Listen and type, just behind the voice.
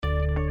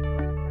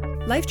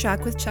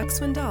LifeTrack with Chuck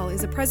Swindoll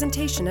is a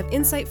presentation of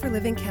Insight for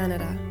Living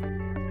Canada.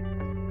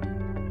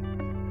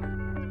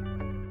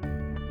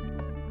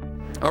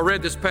 I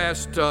read this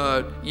past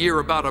year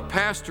about a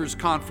pastors'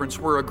 conference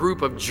where a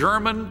group of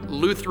German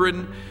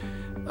Lutheran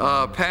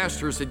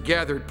pastors had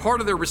gathered.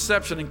 Part of their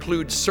reception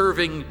includes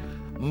serving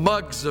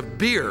mugs of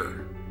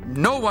beer.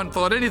 No one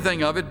thought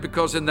anything of it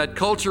because in that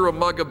culture, a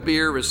mug of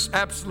beer is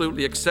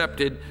absolutely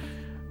accepted.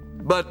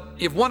 But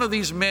if one of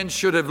these men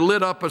should have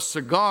lit up a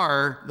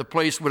cigar, the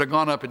place would have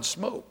gone up in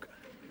smoke.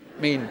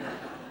 I mean,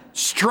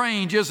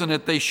 strange, isn't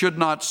it? They should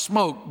not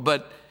smoke,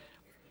 but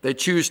they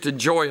choose to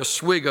enjoy a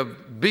swig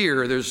of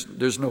beer.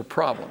 There's no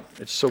problem.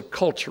 It's so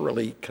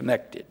culturally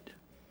connected.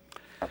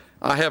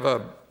 I have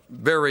a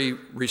very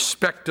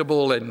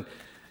respectable and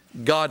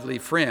godly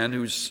friend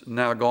who's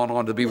now gone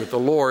on to be with the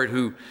Lord,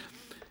 who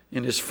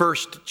in his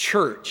first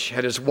church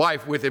had his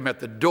wife with him at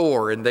the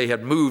door, and they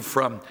had moved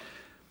from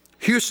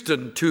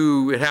Houston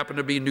to, it happened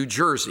to be New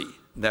Jersey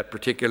that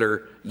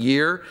particular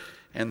year,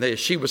 and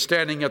she was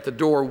standing at the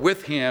door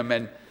with him,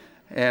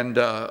 and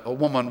a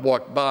woman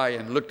walked by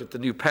and looked at the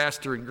new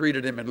pastor and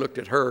greeted him and looked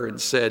at her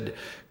and said,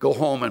 "Go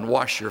home and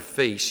wash your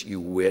face, you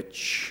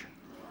witch,"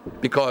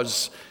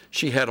 because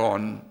she had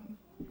on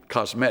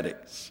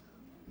cosmetics.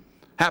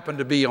 Happened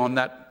to be on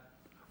that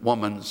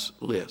woman's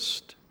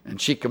list.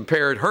 And she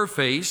compared her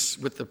face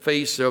with the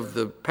face of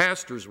the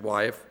pastor's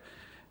wife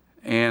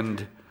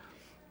and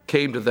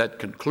came to that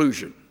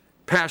conclusion.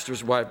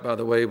 Pastor's wife, by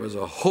the way, was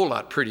a whole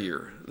lot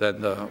prettier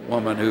than the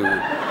woman who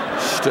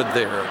stood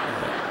there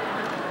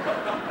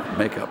with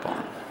makeup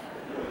on.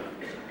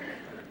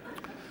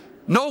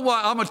 I'm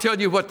going to tell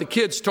you what the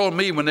kids told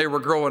me when they were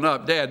growing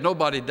up. Dad,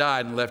 nobody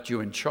died and left you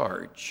in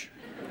charge.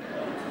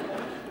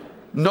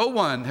 No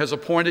one has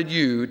appointed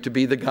you to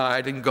be the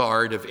guide and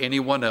guard of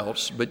anyone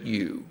else but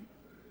you.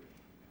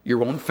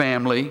 Your own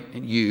family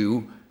and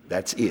you,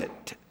 that's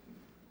it.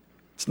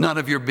 It's none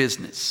of your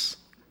business.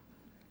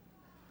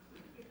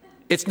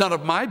 It's none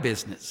of my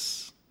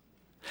business.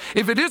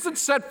 If it isn't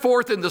set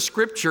forth in the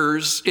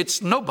scriptures,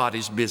 it's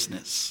nobody's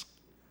business.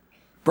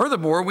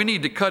 Furthermore, we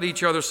need to cut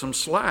each other some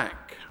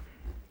slack.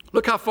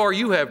 Look how far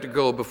you have to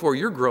go before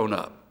you're grown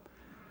up.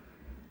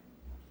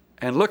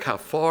 And look how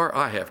far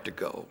I have to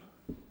go.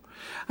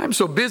 I'm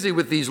so busy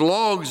with these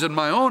logs in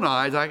my own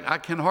eyes, I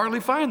can hardly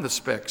find the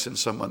specks in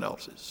someone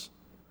else's.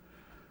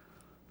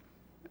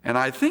 And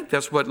I think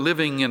that's what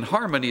living in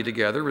harmony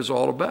together is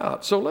all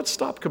about. So let's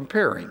stop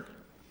comparing.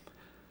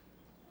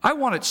 I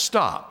want it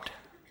stopped.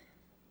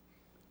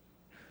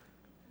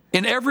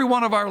 In every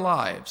one of our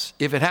lives,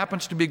 if it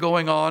happens to be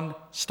going on,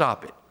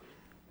 stop it.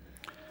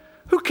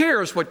 Who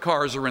cares what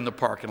cars are in the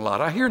parking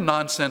lot? I hear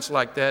nonsense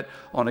like that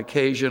on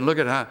occasion. Look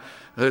at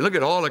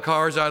all the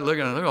cars look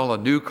at all the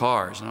new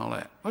cars and all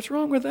that. What's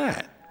wrong with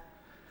that?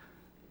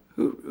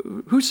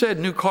 Who said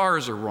new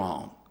cars are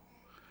wrong?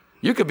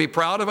 You could be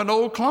proud of an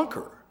old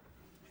clunker.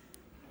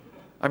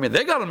 I mean,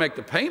 they got to make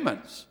the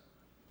payments,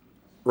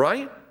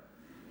 right?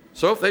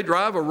 So if they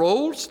drive a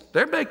Rolls,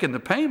 they're making the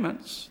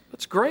payments.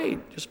 That's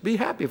great. Just be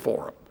happy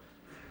for them.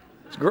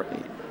 It's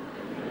great.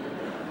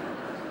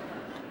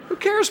 Who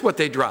cares what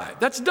they drive?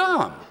 That's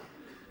dumb.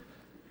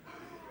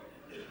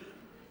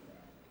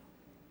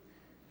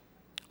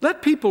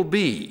 Let people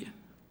be.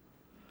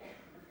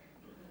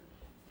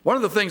 One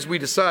of the things we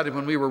decided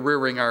when we were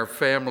rearing our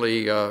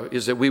family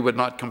is that we would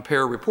not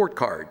compare report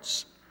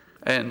cards.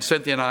 And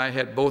Cynthia and I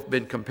had both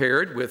been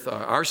compared with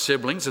our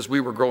siblings as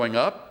we were growing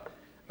up.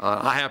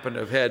 I happen to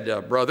have had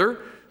a brother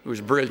who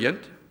was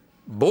brilliant,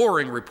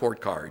 boring report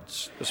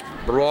cards. Just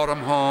brought them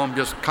home,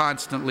 just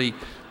constantly,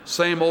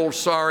 same old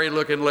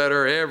sorry-looking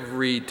letter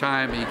every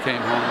time he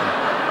came home.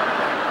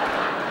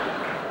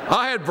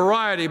 I had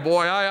variety,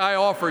 boy. I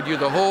offered you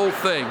the whole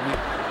thing.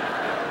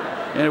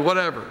 And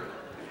whatever.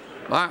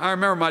 I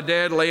remember my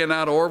dad laying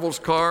out Orville's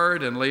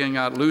card and laying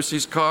out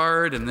Lucy's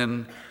card and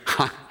then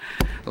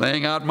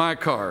laying out my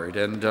card.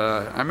 And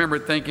I remember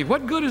thinking,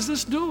 what good is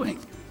this doing?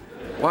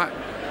 Why?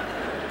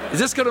 Is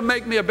this going to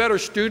make me a better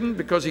student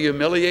because he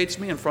humiliates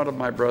me in front of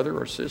my brother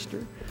or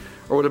sister?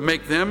 Or would it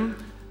make them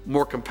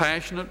more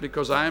compassionate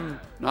because I'm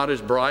not as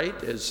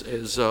bright as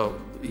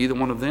either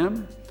one of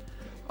them?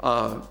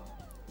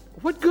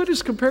 What good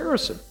is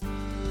comparison?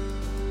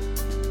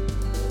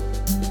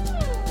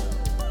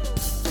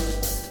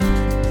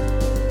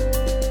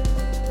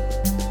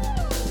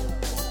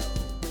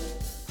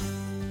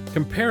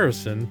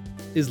 Comparison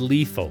is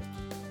lethal.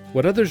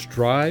 What others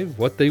drive,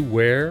 what they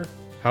wear,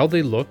 how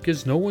they look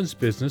is no one's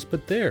business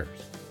but theirs.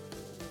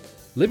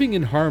 Living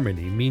in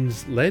harmony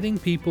means letting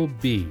people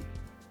be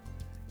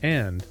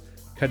and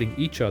cutting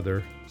each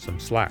other some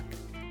slack.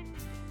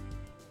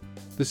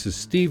 This is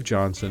Steve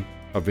Johnson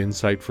of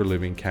Insight for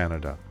Living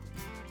Canada.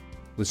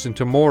 Listen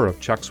to more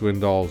of Chuck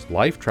Swindoll's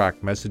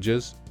LifeTrack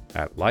messages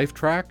at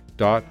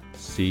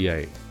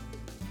lifetrack.ca.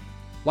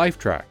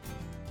 LifeTrack,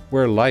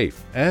 where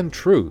life and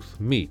truth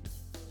meet.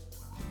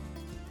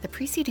 The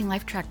preceding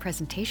LifeTrack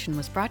presentation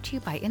was brought to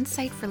you by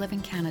Insight for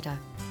Living Canada.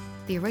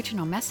 The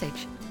original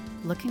message,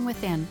 Looking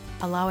Within,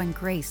 Allowing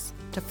Grace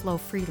to Flow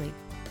Freely,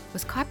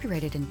 was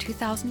copyrighted in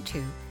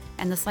 2002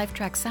 and this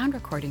LifeTrack sound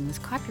recording was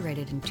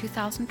copyrighted in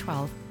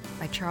 2012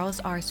 by Charles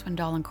R.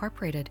 Swindoll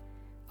Incorporated.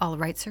 All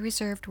rights are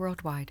reserved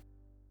worldwide.